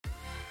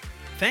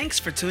Thanks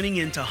for tuning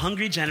in to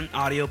Hungry Gen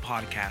Audio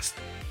Podcast.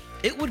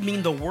 It would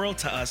mean the world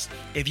to us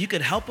if you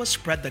could help us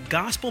spread the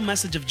gospel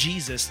message of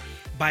Jesus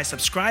by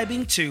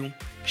subscribing to,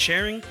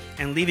 sharing,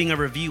 and leaving a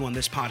review on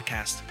this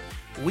podcast.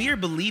 We are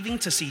believing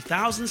to see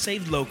thousands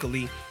saved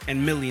locally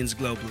and millions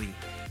globally.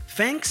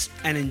 Thanks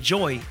and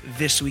enjoy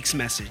this week's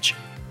message.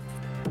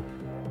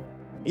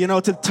 You know,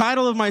 the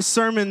title of my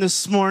sermon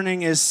this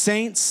morning is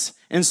Saints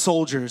and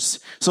Soldiers.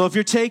 So if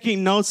you're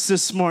taking notes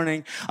this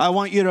morning, I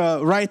want you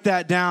to write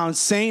that down,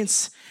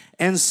 Saints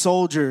and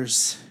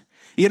Soldiers.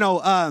 You know,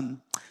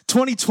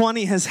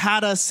 2020 has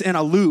had us in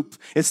a loop.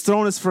 It's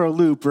thrown us for a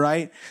loop,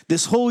 right?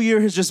 This whole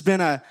year has just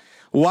been a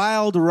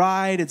wild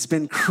ride. It's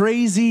been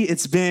crazy.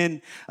 It's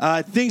been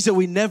things that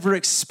we never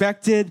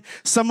expected.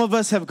 Some of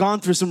us have gone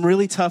through some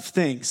really tough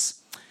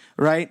things,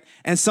 right?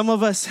 And some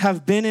of us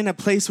have been in a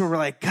place where we're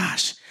like,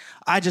 gosh,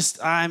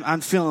 I'm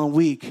feeling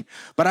weak.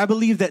 But I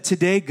believe that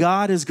today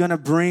God is going to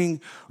bring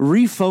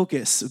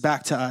refocus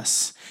back to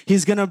us.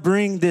 He's going to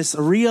bring this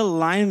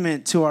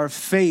realignment to our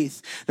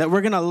faith, that we're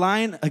going to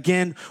align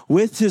again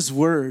with His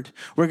word.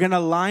 We're going to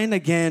align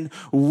again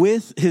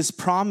with His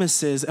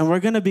promises, and we're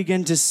going to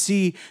begin to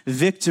see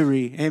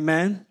victory.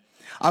 Amen.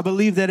 I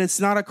believe that it's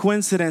not a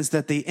coincidence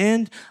that the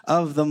end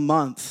of the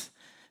month,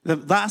 the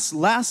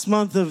last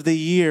month of the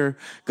year,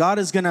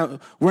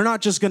 we're not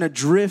just going to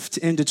drift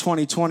into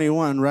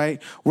 2021, right?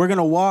 We're going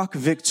to walk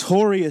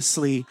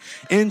victoriously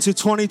into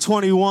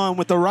 2021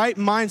 with the right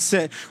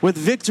mindset, with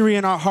victory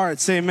in our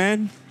hearts.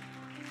 Amen.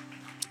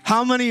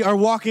 How many are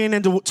walking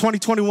into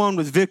 2021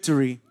 with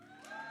victory?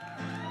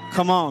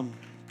 Come on.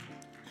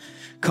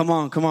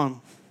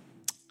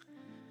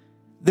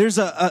 There's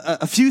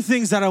a few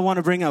things that I want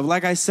to bring up.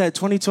 Like I said,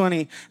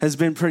 2020 has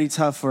been pretty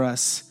tough for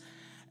us.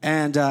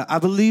 And I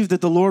believe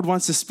that the Lord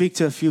wants to speak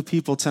to a few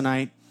people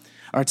tonight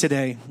or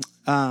today.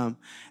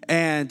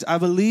 And I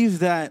believe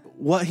that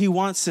what He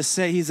wants to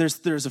say,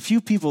 there's a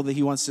few people that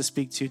He wants to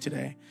speak to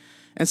today.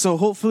 And so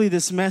hopefully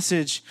this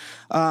message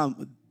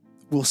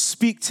will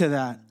speak to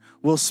that,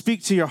 will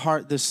speak to your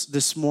heart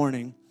this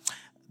morning.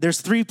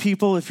 There's 3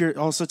 people, if you're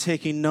also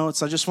taking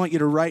notes. I just want you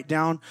to write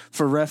down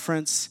for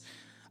reference.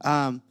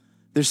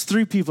 There's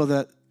 3 people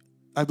that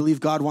I believe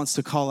God wants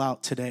to call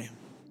out today.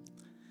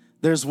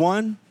 There's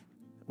 1,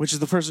 which is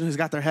the person who's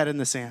got their head in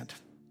the sand.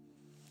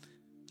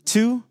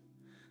 2,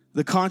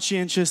 the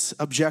conscientious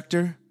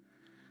objector.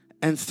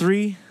 And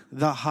 3,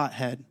 the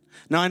hothead.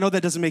 Now, I know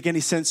that doesn't make any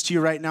sense to you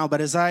right now,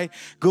 but as I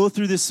go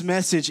through this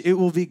message, it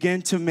will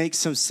begin to make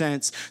some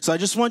sense. So I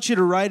just want you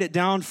to write it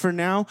down for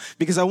now,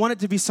 because I want it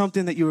to be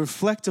something that you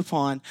reflect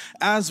upon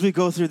as we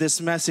go through this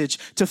message,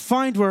 to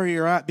find where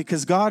you're at,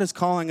 because God is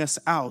calling us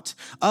out,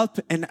 up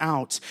and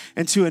out,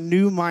 into a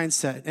new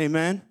mindset.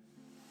 Amen?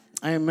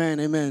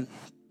 Amen.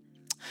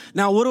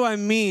 Now, what do I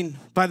mean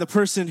by the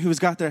person who's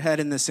got their head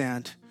in the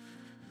sand?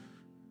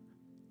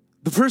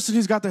 The person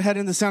who's got their head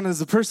in the sand is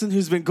the person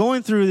who's been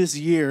going through this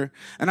year.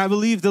 And I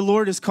believe the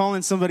Lord is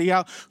calling somebody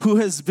out who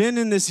has been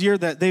in this year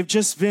that they've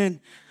just been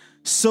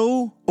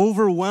so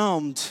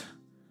overwhelmed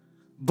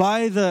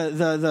by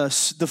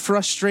the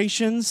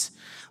frustrations,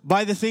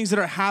 by the things that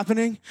are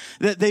happening,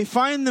 that they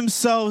find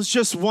themselves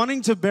just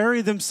wanting to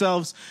bury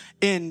themselves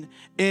in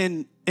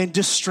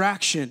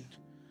distraction.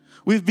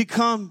 We've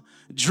become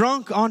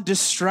drunk on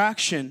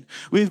distraction.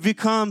 We've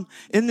become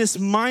in this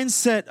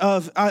mindset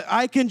of,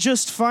 I can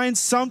just find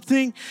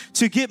something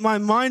to get my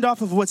mind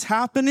off of what's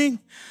happening,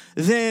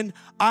 then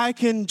I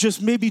can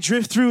just maybe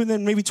drift through, and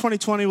then maybe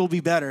 2020 will be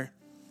better.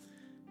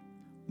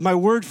 My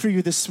word for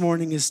you this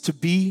morning is to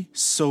be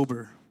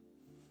sober.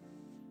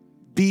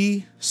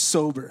 Be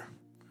sober.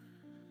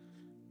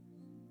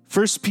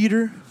 1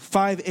 Peter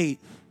 5:8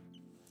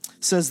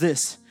 says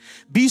this,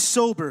 be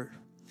sober,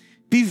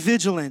 be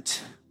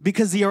vigilant,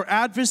 because your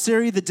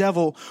adversary, the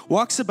devil,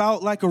 walks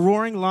about like a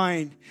roaring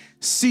lion,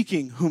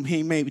 seeking whom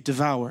he may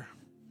devour.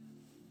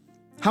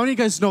 How many of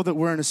you guys know that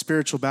we're in a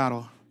spiritual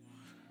battle?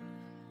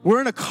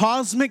 We're in a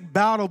cosmic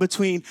battle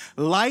between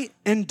light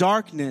and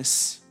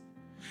darkness.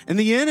 And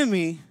the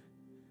enemy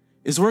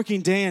is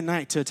working day and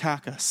night to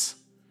attack us.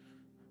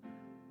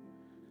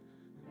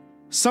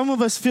 Some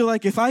of us feel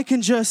like if I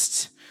can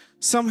just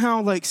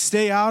somehow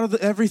stay out of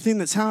everything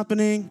that's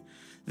happening,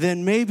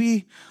 then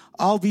maybe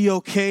I'll be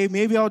okay.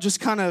 Maybe I'll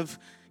just kind of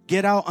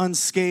get out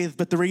unscathed.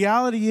 But the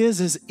reality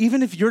is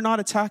even if you're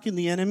not attacking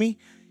the enemy,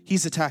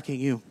 he's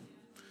attacking you.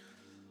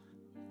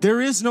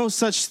 There is no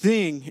such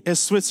thing as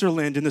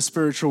Switzerland in the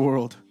spiritual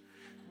world.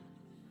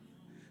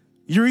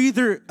 You're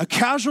either a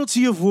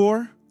casualty of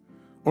war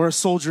or a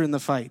soldier in the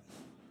fight.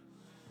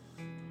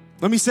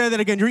 Let me say that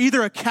again. You're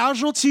either a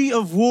casualty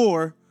of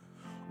war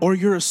or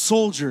you're a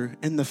soldier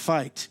in the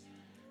fight.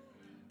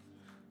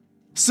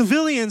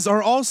 Civilians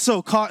are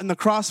also caught in the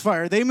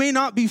crossfire. They may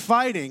not be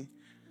fighting,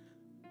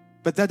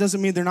 but that doesn't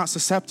mean they're not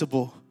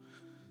susceptible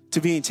to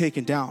being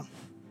taken down.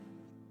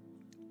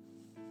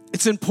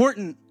 It's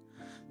important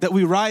that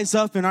we rise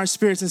up in our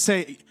spirits and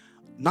say,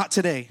 not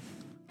today.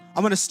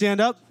 I'm going to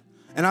stand up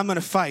and I'm going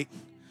to fight.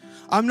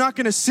 I'm not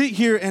going to sit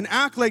here and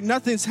act like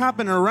nothing's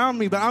happening around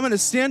me, but I'm going to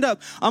stand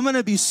up. I'm going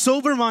to be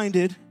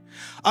sober-minded.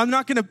 I'm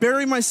not going to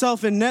bury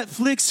myself in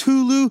Netflix,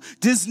 Hulu,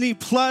 Disney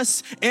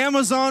Plus,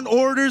 Amazon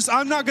orders.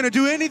 I'm not going to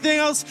do anything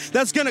else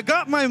that's going to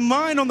got my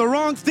mind on the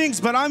wrong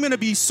things, but I'm going to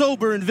be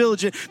sober and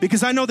vigilant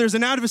because I know there's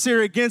an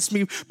adversary against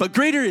me, but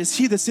greater is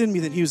he that's in me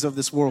than he who's of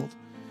this world.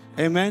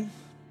 Amen?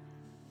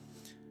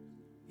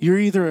 You're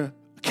either a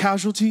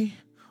casualty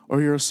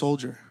or you're a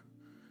soldier.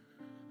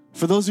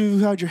 For those of you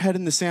who had your head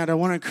in the sand, I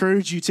want to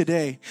encourage you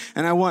today,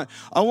 and I want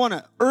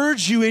to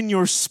urge you in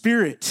your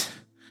spirit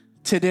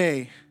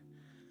today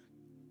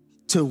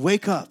to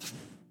wake up,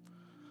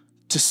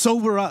 to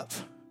sober up.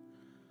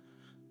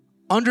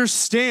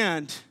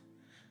 Understand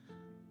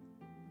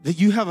that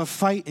you have a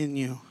fight in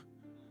you,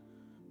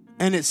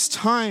 and it's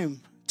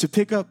time to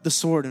pick up the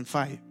sword and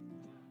fight.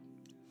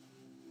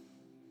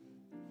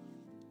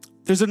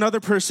 There's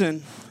another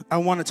person I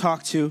want to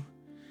talk to,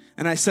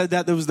 and I said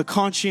that there was the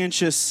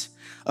conscientious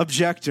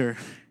objector.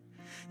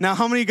 Now,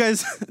 how many of you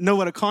guys know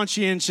what a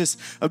conscientious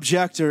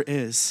objector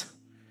is?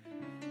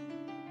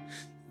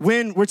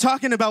 When we're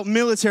talking about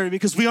military,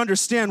 because we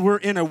understand we're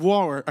in a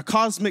war, a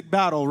cosmic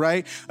battle,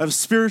 right? A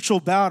spiritual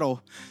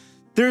battle.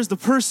 There's the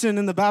person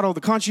in the battle, the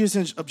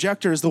conscientious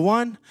objector is the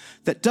one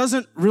that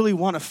doesn't really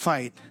want to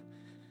fight.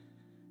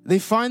 They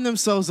find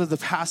themselves as the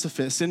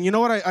pacifists. And you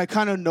know what I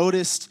kind of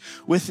noticed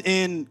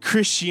within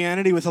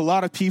Christianity with a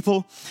lot of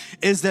people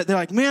is that they're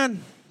like,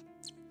 man,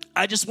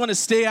 I just want to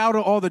stay out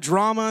of all the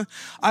drama.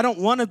 I don't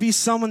want to be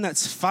someone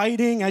that's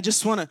fighting.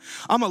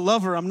 I'm a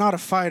lover. I'm not a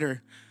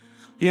fighter.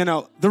 You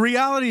know, the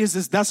reality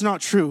is that's not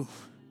true.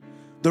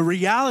 The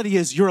reality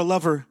is you're a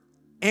lover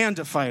and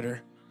a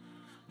fighter.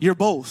 You're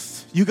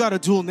both. You got a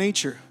dual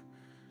nature.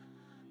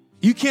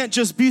 You can't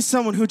just be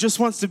someone who just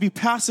wants to be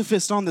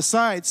pacifist on the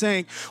side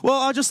saying,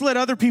 well, I'll just let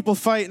other people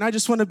fight and I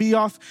just want to be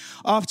off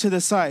to the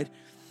side.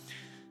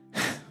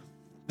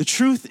 The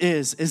truth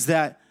is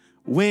that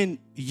when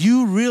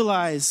you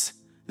realize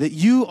that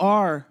you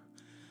are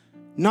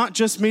not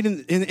just made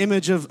in the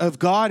image of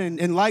God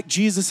and like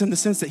Jesus in the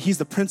sense that he's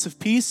the Prince of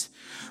Peace,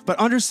 but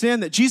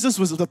understand that Jesus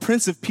was the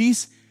Prince of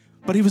Peace,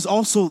 but he was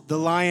also the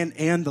lion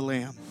and the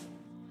lamb.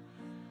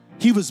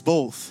 He was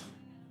both.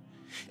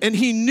 And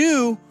he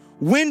knew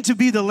when to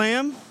be the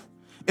lamb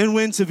and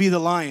when to be the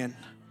lion.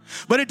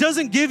 But it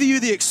doesn't give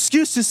you the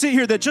excuse to sit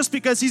here that just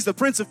because he's the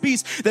Prince of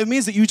Peace, that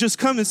means that you just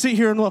come and sit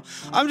here and, well,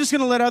 I'm just going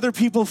to let other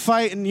people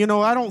fight. And, you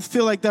know, I don't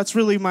feel like that's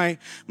really my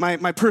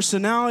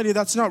personality.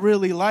 That's not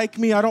really like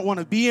me. I don't want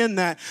to be in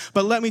that.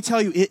 But let me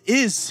tell you, it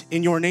is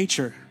in your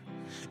nature.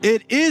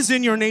 It is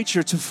in your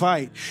nature to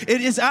fight.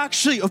 It is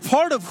actually a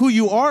part of who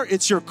you are.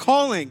 It's your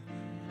calling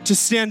to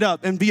stand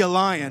up and be a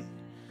lion.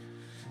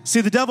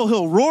 See, the devil,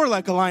 he'll roar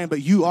like a lion,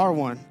 but you are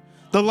one.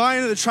 The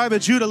Lion of the tribe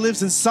of Judah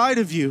lives inside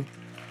of you.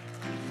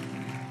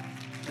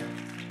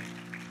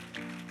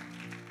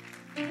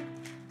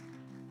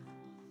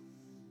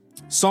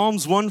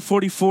 Psalms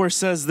 144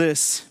 says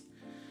this: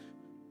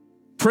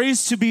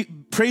 Praise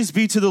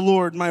be to the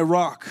Lord, my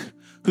rock,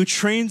 who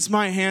trains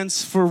my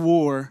hands for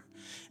war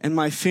and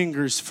my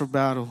fingers for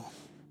battle.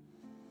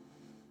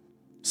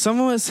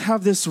 Some of us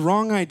have this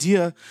wrong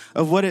idea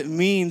of what it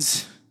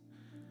means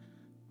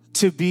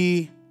to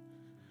be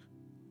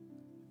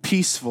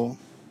peaceful.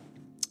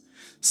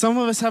 Some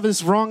of us have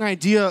this wrong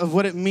idea of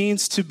what it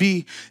means to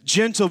be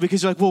gentle,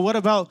 because you're like, well, what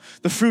about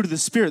the fruit of the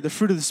Spirit? The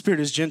fruit of the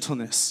Spirit is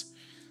gentleness.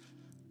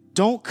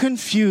 Don't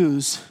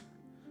confuse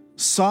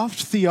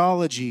soft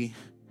theology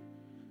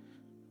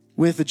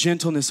with the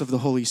gentleness of the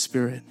Holy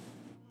Spirit.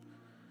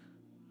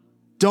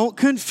 Don't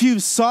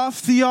confuse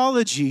soft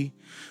theology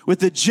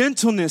with the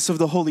gentleness of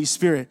the Holy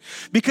Spirit,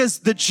 because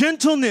the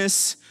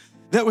gentleness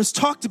that was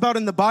talked about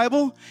in the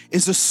Bible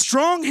is a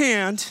strong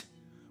hand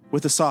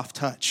with a soft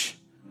touch.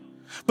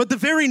 But the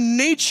very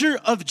nature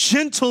of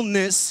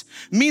gentleness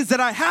means that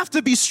I have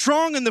to be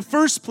strong in the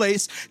first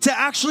place to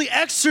actually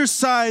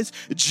exercise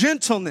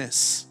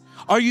gentleness.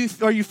 Are you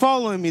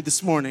following me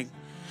this morning?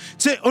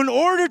 In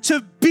order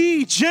to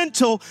be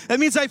gentle, that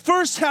means I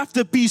first have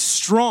to be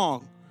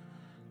strong.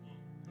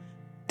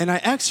 And I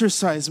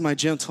exercise my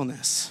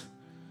gentleness.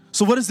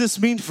 So what does this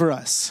mean for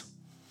us?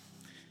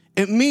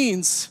 It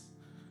means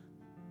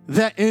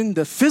that in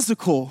the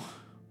physical,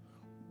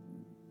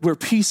 we're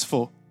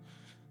peaceful,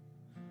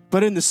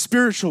 but in the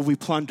spiritual, we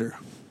plunder.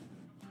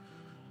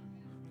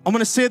 I'm going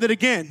to say that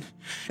again.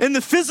 In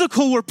the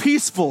physical, we're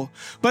peaceful,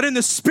 but in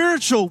the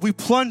spiritual, we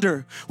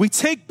plunder. We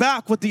take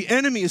back what the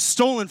enemy has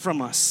stolen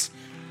from us.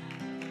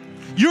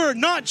 You're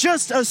not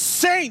just a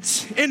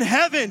saint in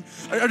heaven,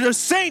 a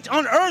saint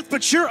on earth,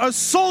 but you're a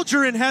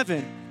soldier in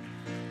heaven.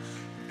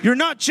 You're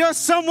not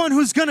just someone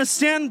who's going to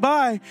stand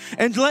by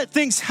and let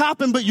things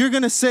happen, but you're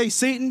going to say,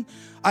 Satan,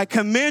 I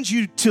command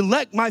you to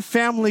let my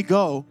family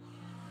go.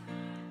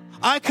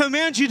 I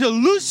command you to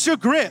loose your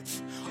grip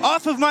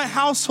off of my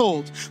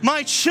household,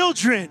 my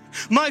children,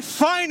 my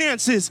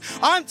finances.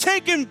 I'm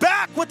taking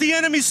back what the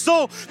enemy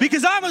stole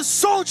because I'm a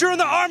soldier in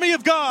the army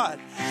of God.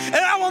 And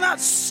I will not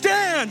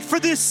stand for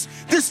this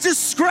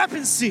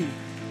discrepancy.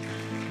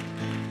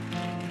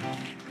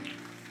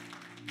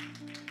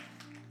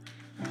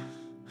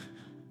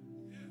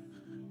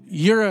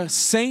 You're a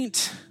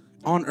saint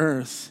on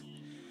earth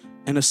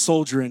and a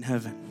soldier in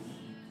heaven.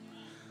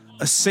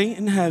 A saint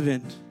in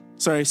heaven,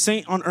 a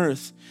saint on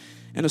earth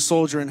and a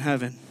soldier in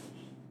heaven.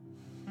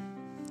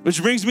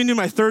 Which brings me to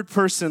my third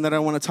person that I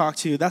want to talk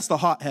to you. That's the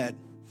hothead.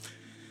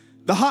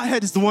 The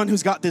hothead is the one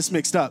who's got this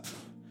mixed up.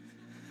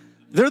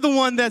 They're the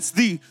one that's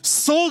the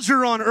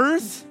soldier on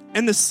earth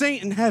and the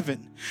saint in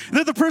heaven.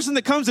 They're the person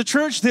that comes to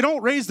church. They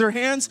don't raise their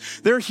hands.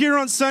 They're here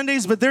on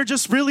Sundays, but they're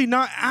just really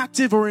not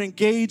active or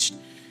engaged.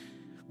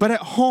 But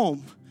at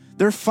home,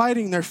 they're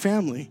fighting their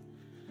family.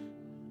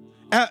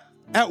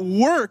 At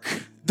work,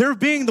 they're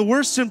being the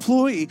worst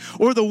employee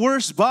or the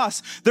worst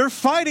boss. They're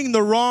fighting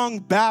the wrong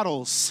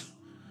battles.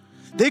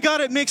 They got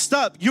it mixed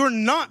up. You're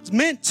not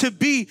meant to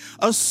be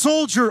a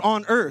soldier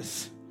on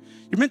earth.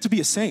 You're meant to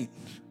be a saint.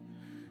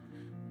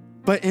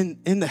 But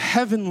in the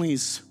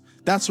heavenlies,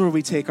 that's where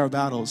we take our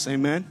battles.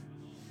 Amen?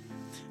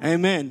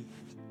 Amen.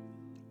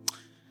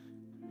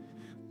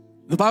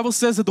 The Bible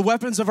says that the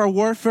weapons of our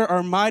warfare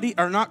are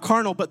not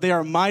carnal, but they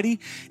are mighty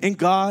in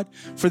God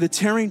for the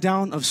tearing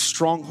down of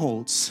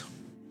strongholds.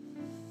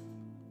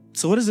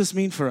 So what does this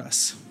mean for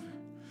us?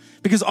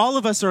 Because all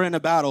of us are in a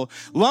battle.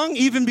 Long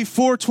even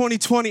before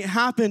 2020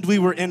 happened, we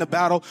were in a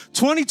battle.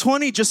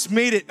 2020 just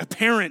made it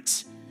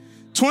apparent.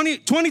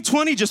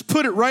 2020 just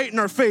put it right in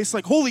our face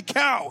like, holy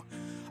cow.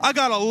 I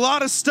got a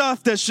lot of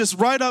stuff that's just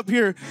right up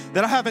here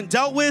that I haven't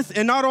dealt with.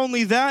 And not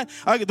only that,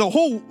 the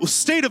whole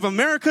state of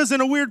America's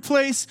in a weird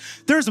place.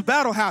 There's a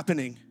battle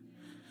happening.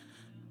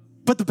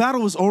 But the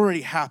battle was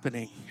already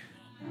happening.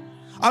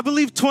 I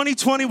believe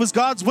 2020 was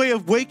God's way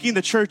of waking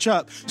the church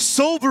up,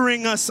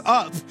 sobering us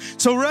up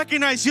to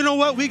recognize, you know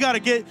what, we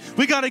gotta get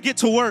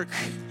to work.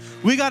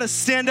 We gotta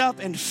stand up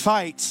and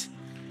fight.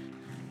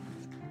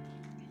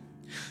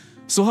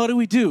 So how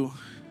do?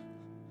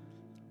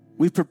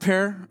 We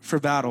prepare for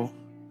battle.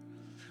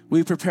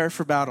 We prepare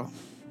for battle.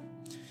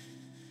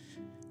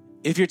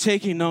 If you're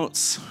taking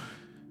notes,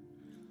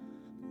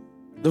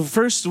 the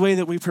first way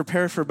that we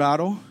prepare for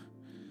battle,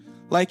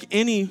 like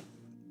any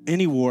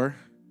war,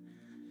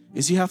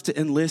 is you have to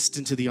enlist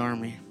into the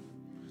army.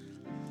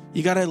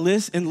 You got to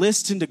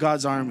enlist into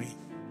God's army.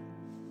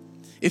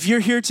 If you're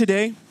here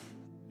today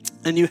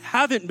and you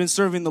haven't been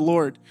serving the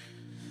Lord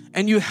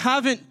and you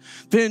haven't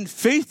been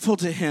faithful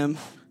to Him,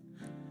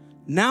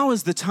 now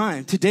is the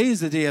time. Today is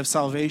the day of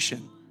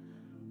salvation.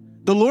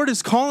 The Lord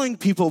is calling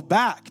people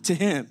back to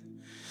Him.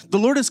 The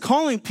Lord is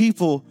calling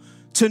people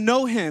to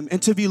know Him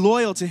and to be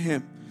loyal to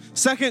Him.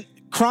 2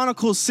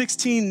 Chronicles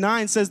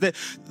 16:9 says that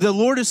the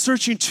Lord is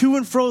searching to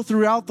and fro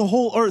throughout the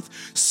whole earth,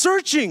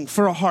 searching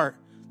for a heart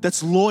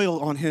that's loyal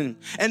on Him.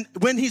 And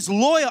when He's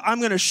loyal, I'm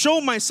going to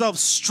show myself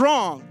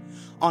strong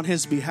on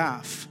His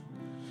behalf.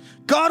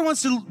 God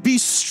wants to be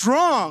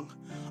strong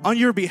on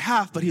your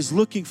behalf, but He's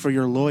looking for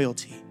your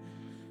loyalty.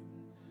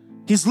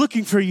 He's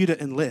looking for you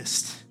to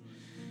enlist.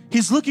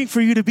 He's looking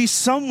for you to be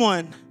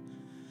someone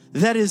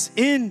that is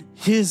in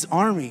His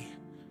army.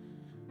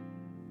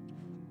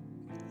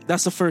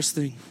 That's the first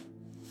thing.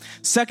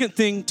 Second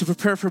thing to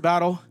prepare for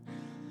battle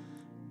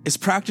is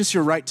practice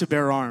your right to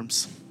bear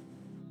arms.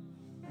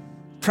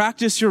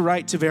 Practice your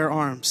right to bear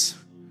arms.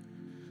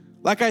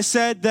 Like I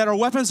said, that our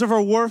weapons of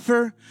our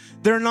warfare,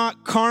 they're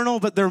not carnal,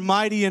 but they're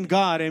mighty in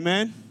God.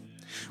 Amen?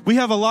 We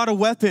have a lot of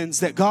weapons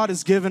that God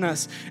has given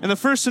us. And the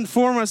first and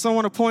foremost I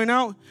want to point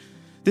out,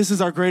 this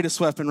is our greatest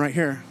weapon right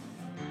here.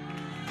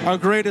 Our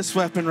greatest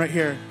weapon right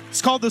here.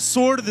 It's called the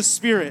sword of the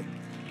Spirit.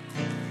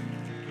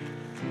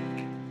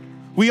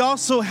 We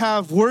also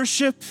have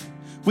worship,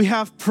 we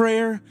have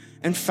prayer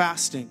and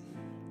fasting.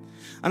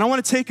 And I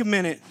want to take a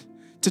minute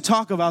to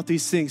talk about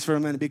these things for a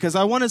minute because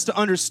I want us to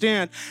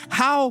understand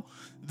how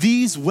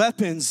these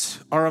weapons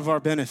are of our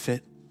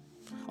benefit.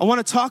 I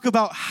want to talk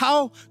about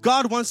how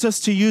God wants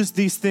us to use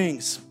these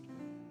things.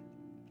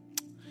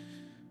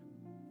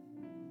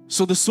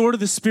 So the sword of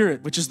the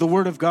Spirit, which is the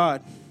Word of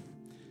God.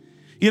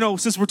 You know,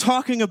 since we're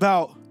talking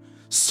about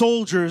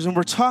soldiers and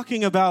we're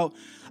talking about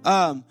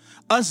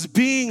us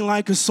being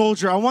like a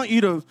soldier, I want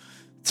you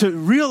to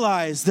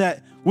realize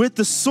that with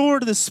the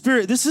sword of the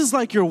Spirit, this is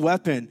like your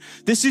weapon.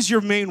 This is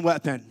your main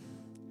weapon.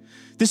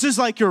 This is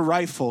like your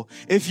rifle.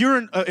 If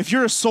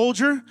you're a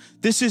soldier,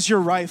 this is your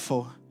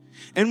rifle.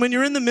 And when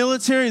you're in the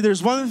military,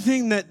 there's one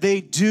thing that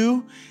they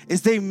do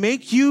is they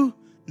make you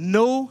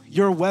know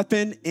your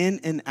weapon in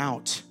and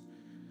out.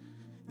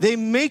 They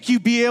make you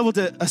be able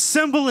to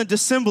assemble and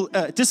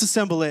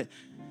disassemble it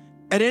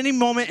at any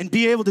moment and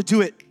be able to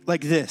do it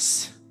like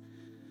this.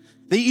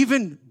 They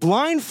even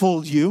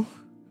blindfold you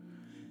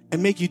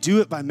and make you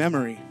do it by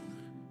memory.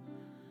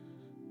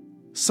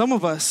 Some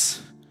of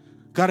us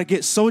got to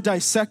get so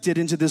dissected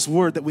into this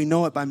word that we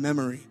know it by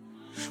memory.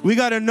 We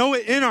got to know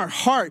it in our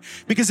heart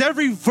because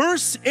every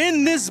verse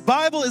in this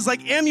Bible is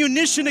like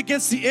ammunition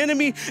against the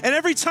enemy. And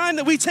every time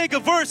that we take a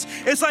verse,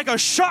 it's like a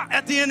shot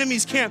at the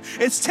enemy's camp.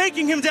 It's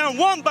taking him down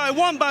one by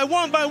one by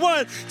one by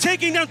one,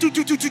 taking down two.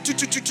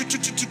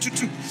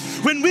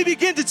 When we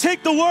begin to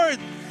take the word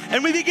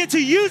and we begin to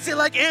use it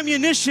like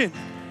ammunition,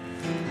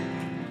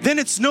 then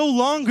it's no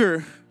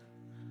longer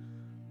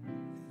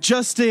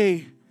just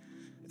a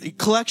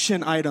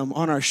collection item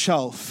on our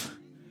shelf.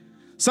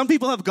 Some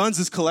people have guns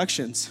as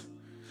collections,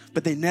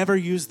 but they never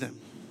use them.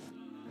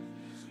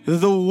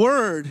 The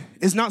word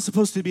is not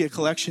supposed to be a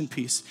collection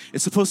piece.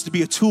 It's supposed to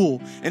be a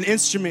tool, an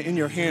instrument in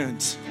your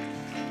hands.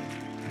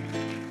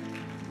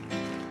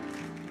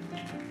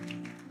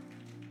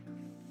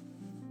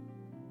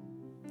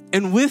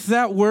 And with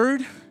that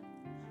word,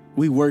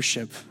 we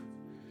worship.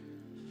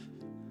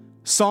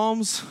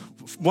 Psalms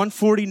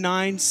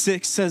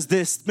 149:6 says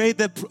this: may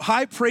the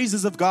high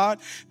praises of God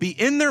be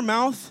in their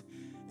mouth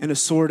and a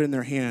sword in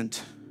their hand.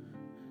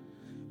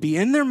 Be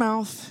in their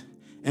mouth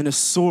and a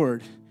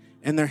sword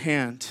in their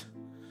hand.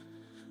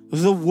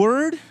 The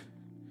word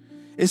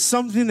is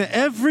something that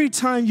every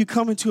time you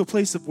come into a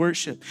place of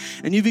worship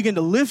and you begin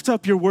to lift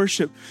up your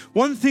worship,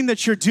 one thing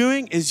that you're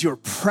doing is you're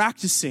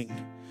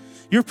practicing.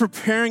 You're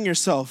preparing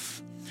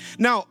yourself.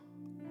 Now,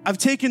 I've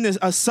taken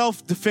a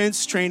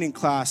self-defense training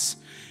class,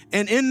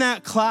 and in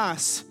that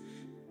class,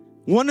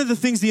 one of the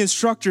things the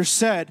instructor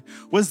said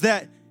was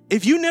that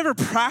if you never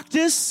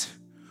practice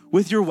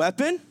with your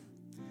weapon,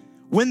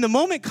 when the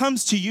moment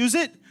comes to use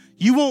it,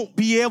 you won't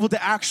be able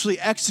to actually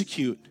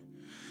execute.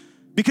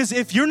 Because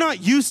if you're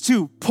not used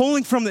to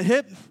pulling from the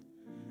hip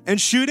and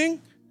shooting,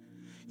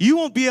 you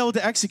won't be able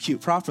to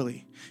execute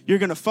properly. You're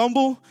going to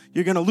fumble.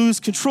 You're going to lose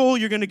control.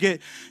 You're going to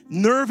get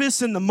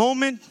nervous in the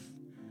moment.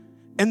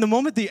 And the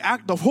moment the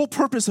whole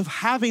purpose of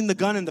having the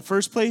gun in the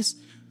first place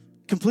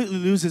completely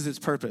loses its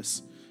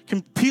purpose.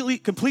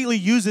 Completely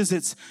uses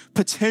its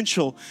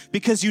potential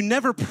because you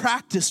never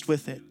practiced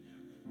with it.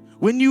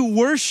 When you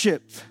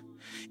worship,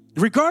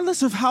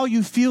 regardless of how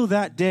you feel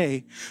that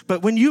day,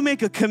 but when you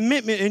make a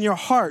commitment in your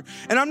heart,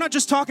 and I'm not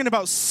just talking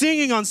about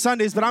singing on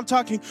Sundays, but I'm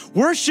talking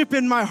worship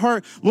in my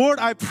heart. Lord,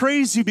 I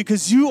praise you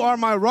because you are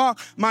my rock,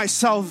 my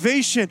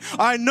salvation.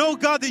 I know,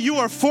 God, that you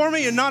are for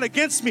me and not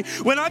against me.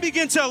 When I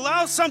begin to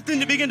allow something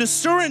to begin to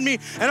stir in me,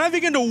 and I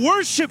begin to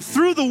worship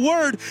through the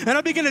word, and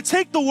I begin to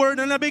take the word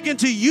and I begin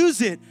to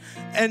use it,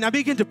 and I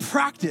begin to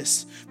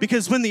practice,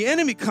 because when the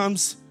enemy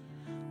comes,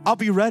 I'll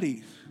be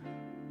ready.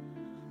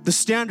 The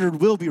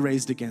standard will be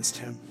raised against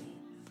him.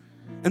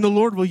 And the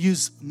Lord will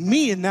use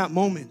me in that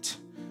moment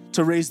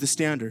to raise the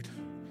standard.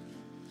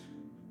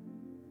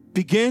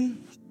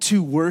 Begin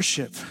to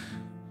worship.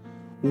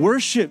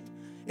 Worship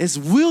is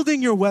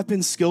wielding your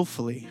weapon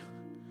skillfully.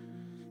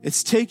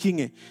 It's taking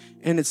it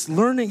and it's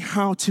learning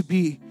how to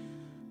be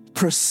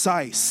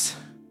precise.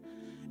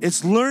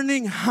 It's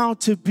learning how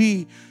to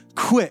be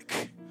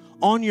quick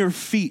on your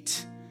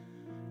feet,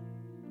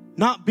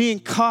 not being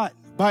caught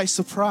by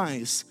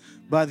surprise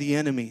by the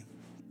enemy,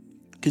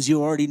 because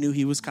you already knew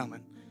he was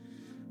coming.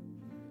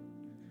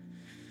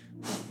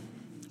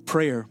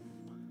 Prayer.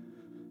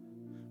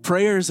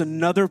 Prayer is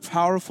another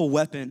powerful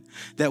weapon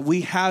that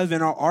we have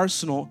in our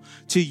arsenal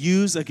to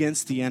use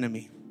against the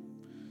enemy.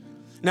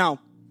 Now,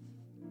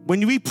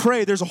 when we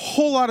pray, there's a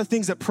whole lot of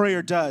things that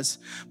prayer does,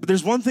 but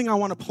there's one thing I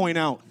want to point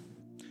out.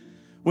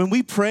 When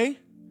we pray,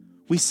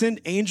 we send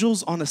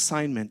angels on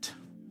assignment.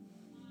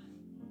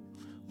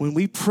 When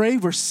we pray,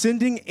 we're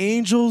sending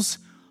angels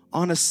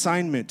on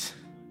assignment.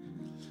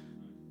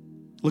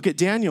 Look at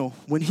Daniel.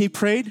 When he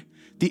prayed,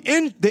 the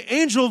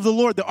angel of the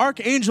Lord, the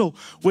archangel,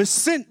 was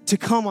sent to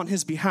come on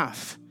his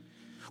behalf.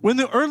 When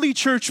the early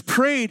church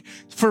prayed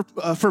for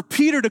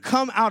Peter to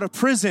come out of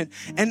prison,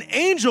 an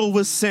angel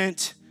was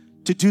sent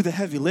to do the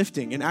heavy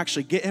lifting and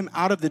actually get him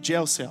out of the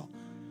jail cell.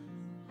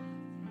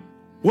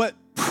 What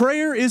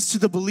prayer is to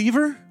the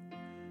believer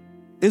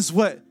is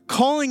what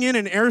calling in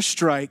an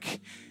airstrike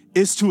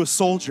is to a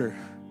soldier.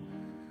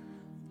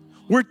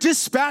 We're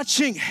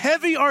dispatching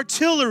heavy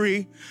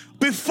artillery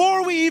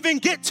before we even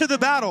get to the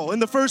battle in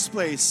the first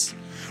place.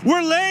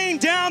 We're laying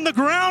down the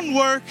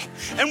groundwork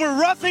and we're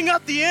roughing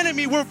up the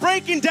enemy. We're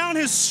breaking down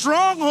his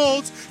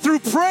strongholds through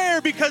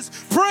prayer, because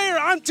prayer,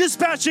 I'm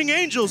dispatching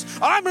angels.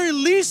 I'm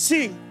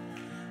releasing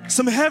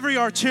some heavy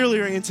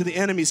artillery into the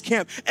enemy's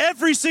camp.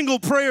 Every single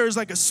prayer is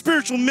like a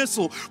spiritual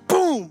missile.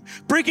 Boom!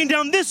 Breaking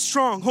down this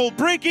stronghold,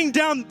 breaking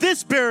down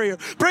this barrier,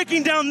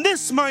 breaking down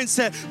this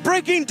mindset,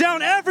 breaking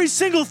down every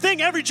single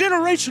thing, every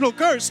generational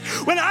curse.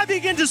 When I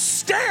begin to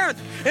stand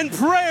in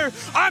prayer,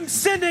 I'm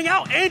sending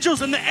out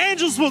angels, and the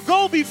angels will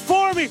go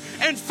before me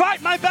and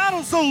fight my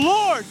battles. The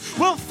Lord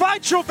will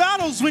fight your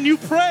battles when you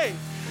pray.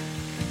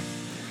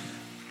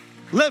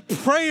 Let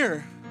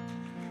prayer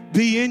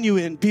be in you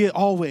and be it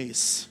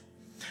always.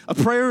 A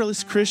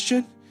prayerless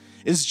Christian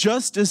is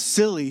just as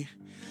silly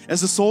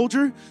as a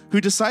soldier who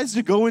decides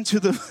to go into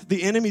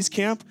the enemy's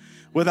camp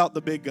without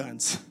the big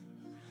guns.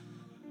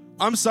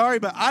 I'm sorry,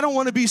 but I don't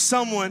want to be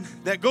someone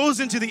that goes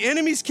into the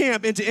enemy's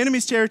camp, into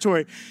enemy's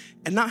territory,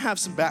 and not have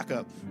some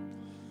backup.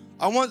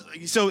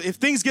 So if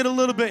things get a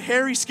little bit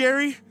hairy,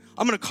 scary,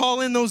 I'm going to call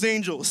in those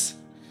angels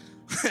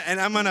and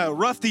I'm going to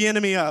rough the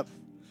enemy up.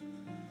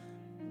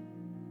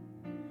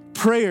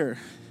 Prayer,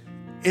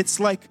 it's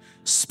like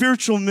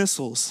spiritual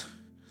missiles.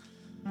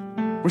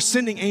 We're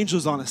sending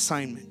angels on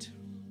assignment.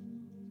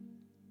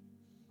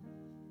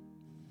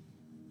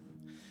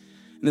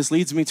 And this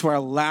leads me to our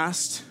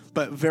last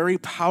but very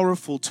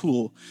powerful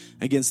tool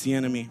against the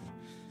enemy.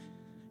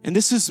 And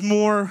this is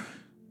more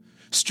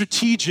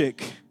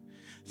strategic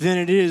than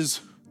it is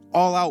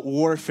all-out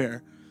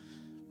warfare.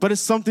 But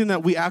it's something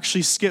that we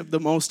actually skip the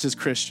most as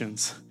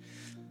Christians.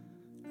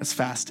 That's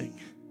fasting.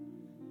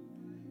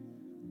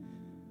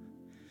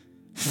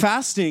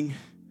 Fasting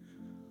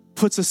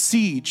puts a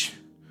siege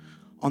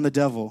on the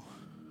devil.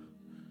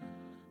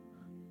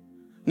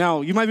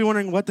 Now, you might be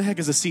wondering, what the heck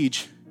is a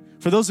siege?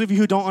 For those of you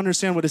who don't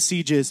understand what a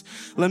siege is,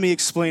 let me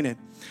explain it.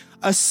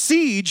 A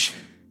siege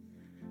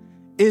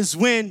is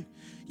when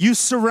you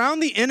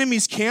surround the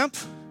enemy's camp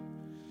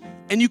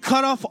and you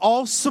cut off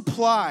all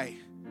supply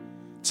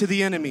to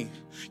the enemy.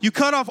 You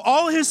cut off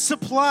all his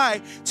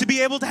supply to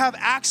be able to have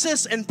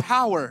access and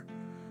power.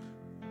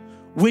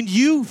 When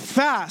you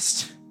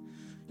fast,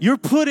 you're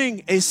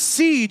putting a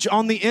siege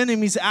on the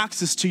enemy's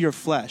access to your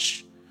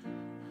flesh.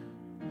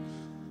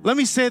 Let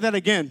me say that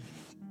again.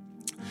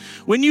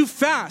 When you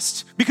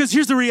fast, because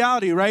here's the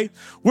reality, right?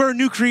 We're a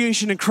new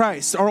creation in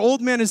Christ. Our old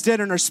man is dead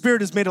and our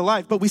spirit is made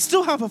alive, but we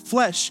still have a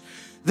flesh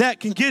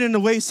that can get in the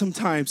way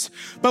sometimes.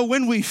 But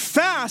when we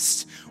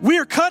fast, we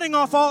are cutting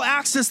off all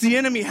access the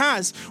enemy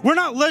has. We're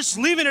not just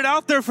leaving it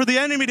out there for the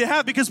enemy to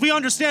have, because we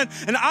understand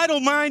an idle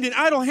mind and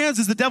idle hands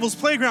is the devil's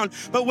playground.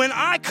 But when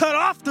I cut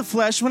off the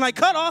flesh, when I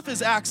cut off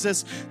his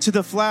access to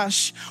the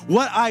flesh,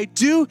 what I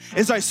do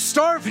is I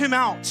starve him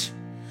out.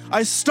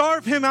 I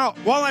starve him out.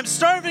 While I'm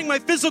starving my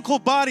physical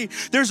body,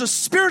 there's a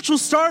spiritual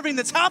starving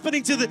that's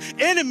happening to the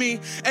enemy,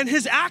 and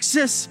his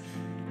access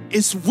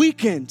is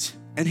weakened,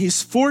 and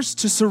he's forced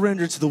to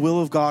surrender to the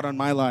will of God on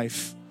my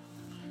life.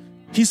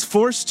 He's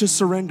forced to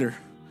surrender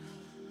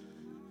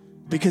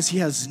because he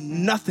has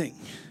nothing.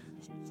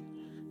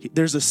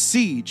 There's a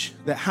siege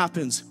that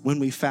happens when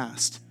we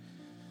fast.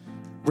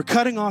 We're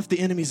cutting off the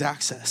enemy's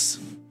access.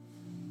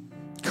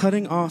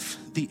 Cutting off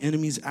the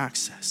enemy's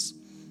access.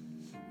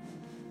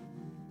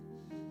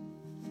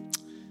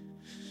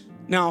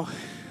 Now,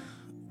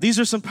 these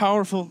are some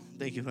powerful,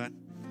 thank you, Pat.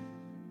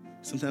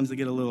 Sometimes they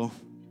get a little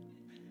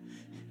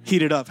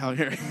heated up out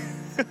here.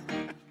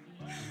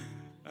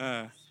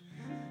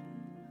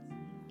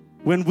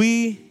 When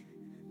we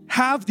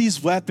have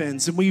these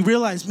weapons and we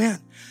realize, man,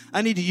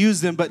 I need to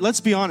use them, but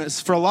let's be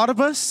honest, for a lot of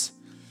us,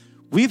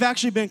 we've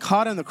actually been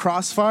caught in the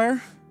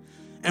crossfire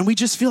and we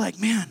just feel like,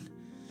 man,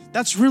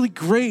 that's really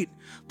great,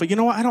 but you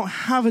know what? I don't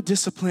have a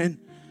discipline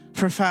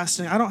for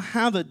fasting. I don't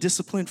have a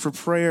discipline for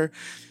prayer.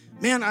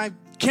 Man, I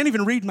can't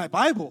even read my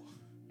Bible.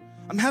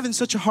 I'm having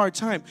such a hard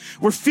time.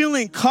 We're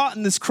feeling caught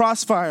in this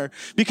crossfire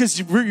because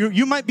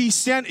you might be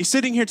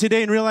sitting here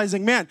today and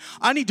realizing, man,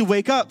 I need to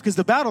wake up because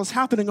the battle's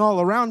happening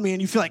all around me.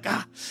 And you feel like,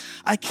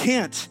 I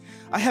can't.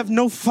 I have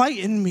no fight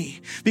in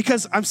me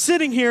because I'm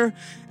sitting here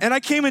and I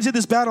came into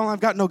this battle and I've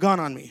got no gun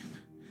on me.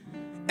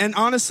 And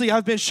honestly,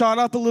 I've been shot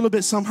up a little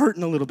bit, so I'm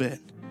hurting a little bit.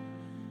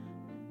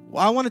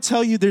 Well, I want to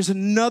tell you there's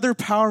another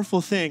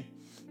powerful thing.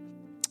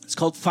 It's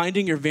called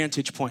finding your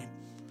vantage point.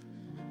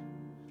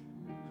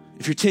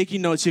 If you're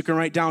taking notes, you can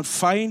write down,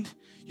 find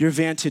your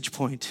vantage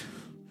point.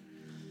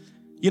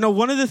 You know,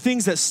 one of the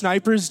things that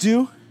snipers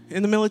do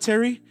in the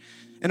military,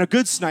 and a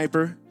good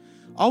sniper,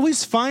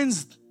 always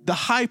finds the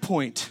high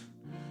point.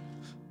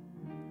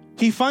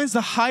 He finds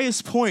the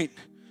highest point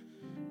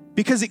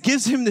because it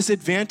gives him this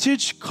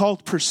advantage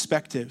called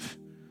perspective.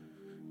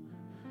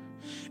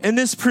 And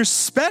this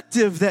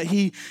perspective that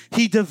he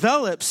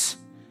develops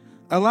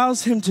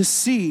allows him to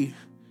see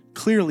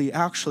clearly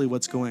actually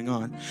what's going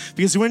on.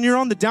 Because when you're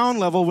on the down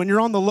level, when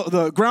you're on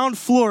the ground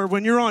floor,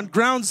 when you're on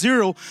ground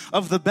zero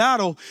of the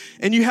battle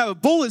and you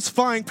have bullets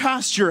flying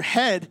past your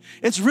head,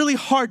 it's really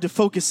hard to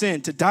focus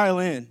in, to dial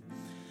in.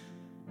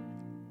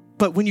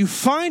 But when you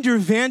find your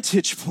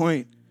vantage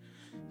point,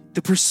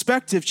 the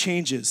perspective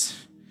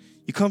changes.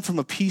 You come from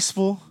a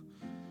peaceful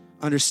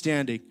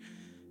understanding.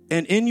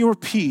 And in your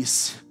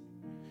peace,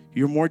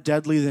 you're more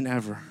deadly than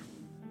ever.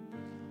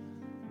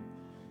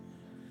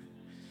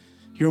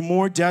 You're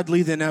more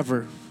deadly than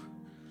ever.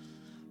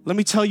 Let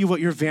me tell you what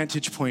your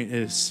vantage point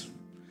is.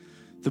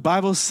 The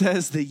Bible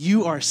says that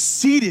you are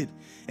seated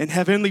in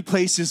heavenly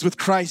places with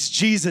Christ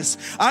Jesus.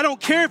 I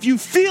don't care if you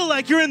feel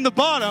like you're in the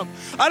bottom.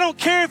 I don't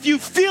care if you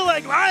feel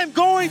like I'm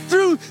going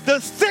through the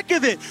thick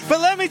of it.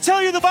 But let me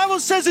tell you, the Bible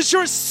says that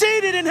you're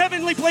seated in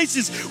heavenly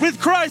places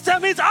with Christ.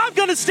 That means I'm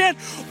going to stand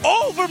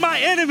over my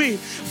enemy.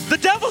 The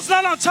devil's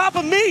not on top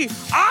of me.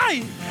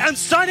 I am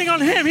standing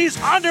on him.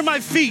 He's under my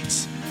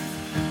feet.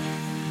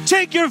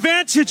 Take your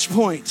vantage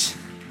point.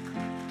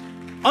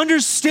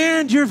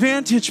 Understand your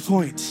vantage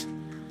point.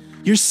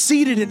 You're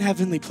seated in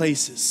heavenly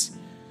places.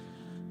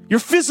 Your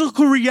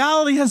physical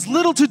reality has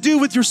little to do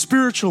with your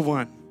spiritual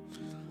one.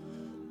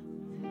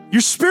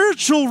 Your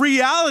spiritual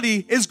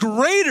reality is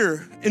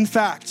greater, in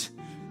fact,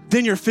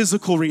 than your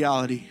physical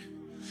reality.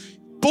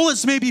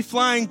 Bullets may be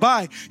flying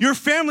by. Your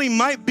family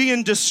might be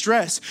in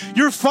distress.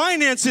 Your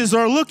finances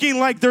are looking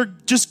like they're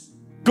just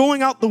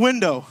going out the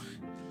window.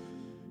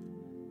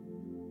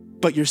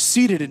 But you're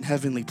seated in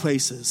heavenly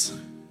places.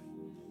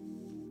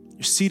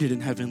 You're seated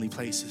in heavenly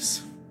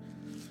places.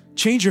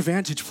 Change your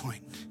vantage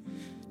point.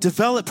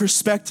 Develop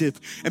perspective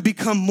and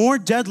become more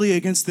deadly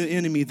against the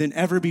enemy than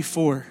ever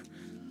before.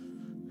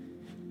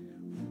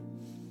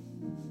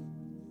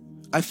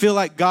 I feel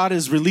like God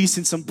is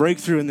releasing some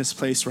breakthrough in this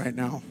place right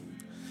now.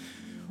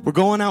 We're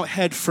going out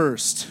head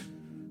first.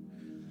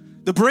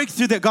 The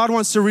breakthrough that God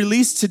wants to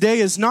release today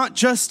is not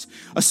just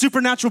a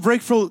supernatural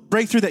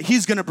breakthrough that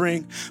He's going to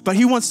bring, but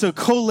He wants to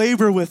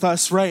co-labor with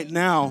us right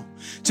now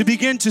to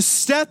begin to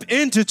step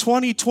into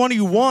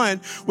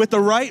 2021 with the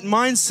right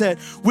mindset,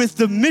 with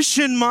the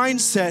mission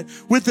mindset,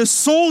 with the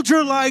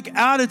soldier-like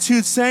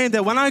attitude, saying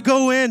that when I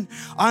go in,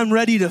 I'm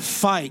ready to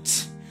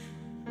fight.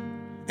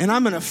 And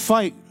I'm going to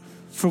fight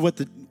for what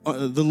the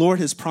Lord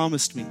has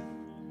promised me.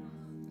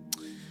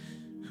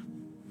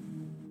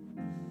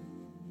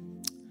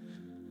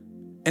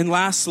 And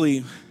lastly,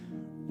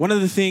 one of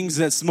the things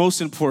that's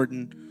most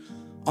important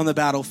on the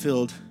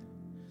battlefield,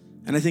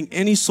 and I think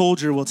any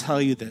soldier will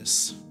tell you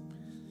this,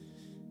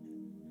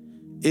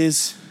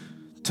 is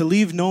to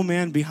leave no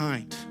man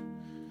behind.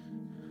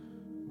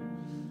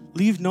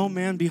 Leave no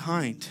man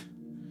behind.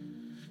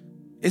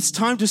 It's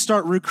time to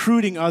start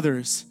recruiting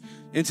others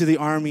into the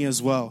army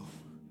as well.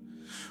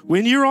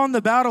 When you're on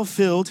the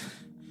battlefield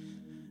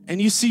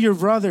and you see your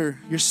brother,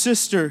 your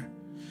sister,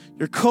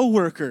 your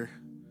coworker,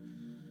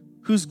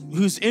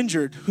 who's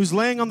injured, who's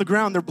laying on the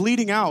ground, they're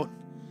bleeding out,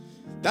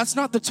 that's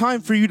not the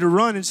time for you to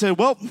run and say,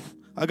 well,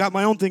 I got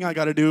my own thing I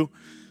got to do.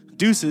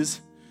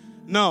 Deuces.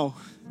 No,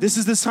 this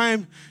is the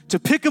time to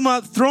pick them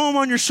up, throw them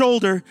on your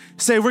shoulder,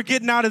 say, we're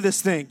getting out of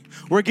this thing.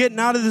 We're getting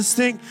out of this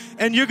thing,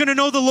 and you're going to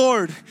know the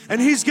Lord, and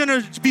He's going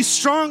to be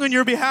strong on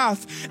your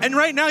behalf. And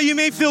right now you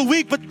may feel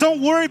weak, but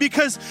don't worry,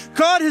 because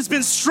God has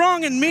been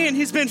strong in me, and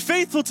He's been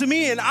faithful to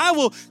me, and I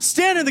will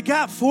stand in the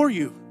gap for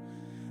you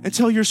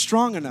until you're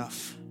strong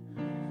enough.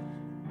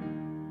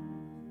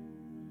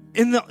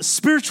 In the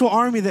spiritual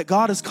army that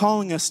God is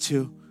calling us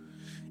to,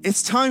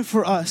 it's time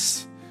for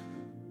us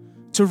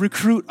to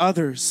recruit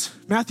others.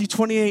 Matthew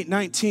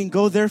 28:19,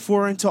 go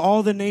therefore into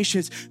all the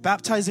nations,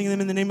 baptizing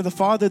them in the name of the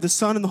Father, the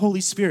Son, and the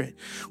Holy Spirit.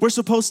 We're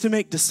supposed to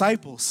make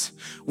disciples,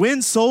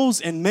 win souls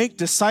and make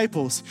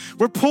disciples.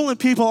 We're pulling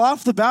people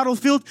off the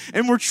battlefield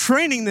and we're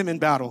training them in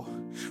battle.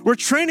 We're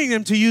training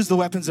them to use the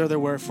weapons of their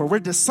warfare. We're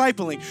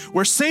discipling.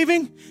 We're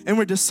saving and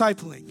we're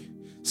discipling.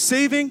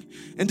 Saving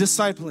and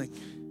discipling.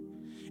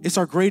 It's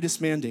our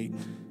greatest mandate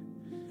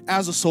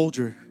as a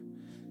soldier,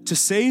 to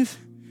save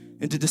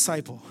and to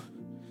disciple,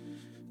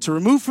 to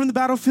remove from the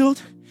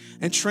battlefield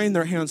and train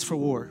their hands for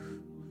war.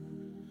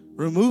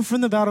 Remove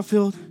from the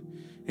battlefield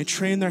and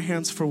train their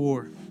hands for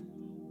war.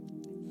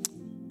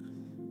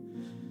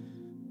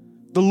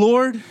 The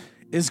Lord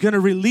is going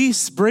to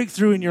release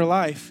breakthrough in your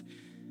life,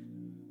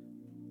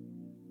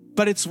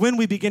 but it's when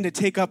we begin to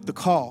take up the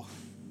call.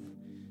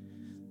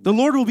 The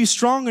Lord will be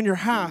strong on your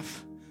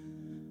behalf,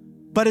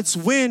 but it's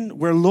when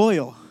we're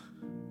loyal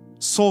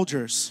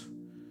soldiers.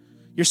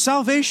 Your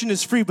salvation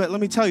is free, but let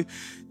me tell you,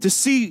 to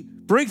see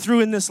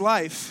breakthrough in this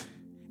life,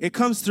 it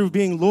comes through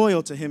being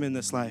loyal to Him in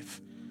this life.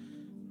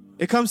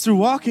 It comes through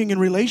walking in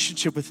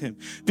relationship with Him,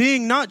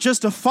 being not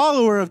just a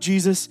follower of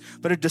Jesus,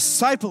 but a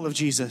disciple of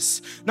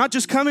Jesus. Not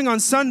just coming on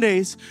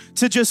Sundays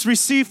to just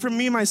receive from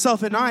me,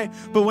 myself, and I,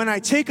 but when I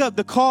take up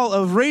the call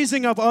of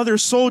raising up other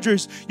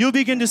soldiers, you'll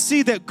begin to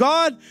see that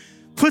God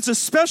puts a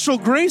special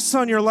grace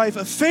on your life,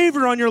 a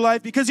favor on your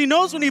life, because He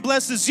knows when He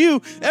blesses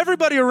you,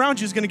 everybody around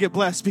you is going to get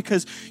blessed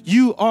because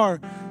you are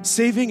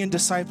saving and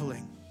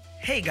discipling.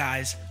 Hey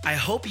guys, I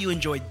hope you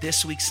enjoyed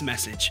this week's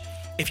message.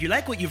 If you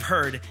like what you've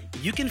heard,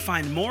 you can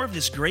find more of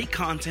this great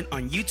content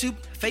on YouTube,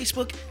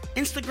 Facebook,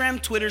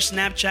 Instagram, Twitter,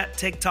 Snapchat,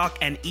 TikTok,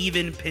 and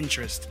even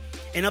Pinterest.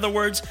 In other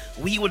words,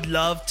 we would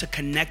love to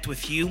connect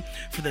with you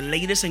for the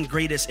latest and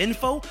greatest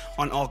info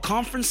on all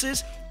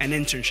conferences and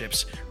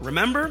internships.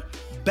 Remember,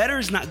 better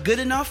is not good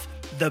enough.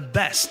 The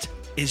best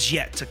is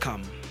yet to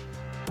come.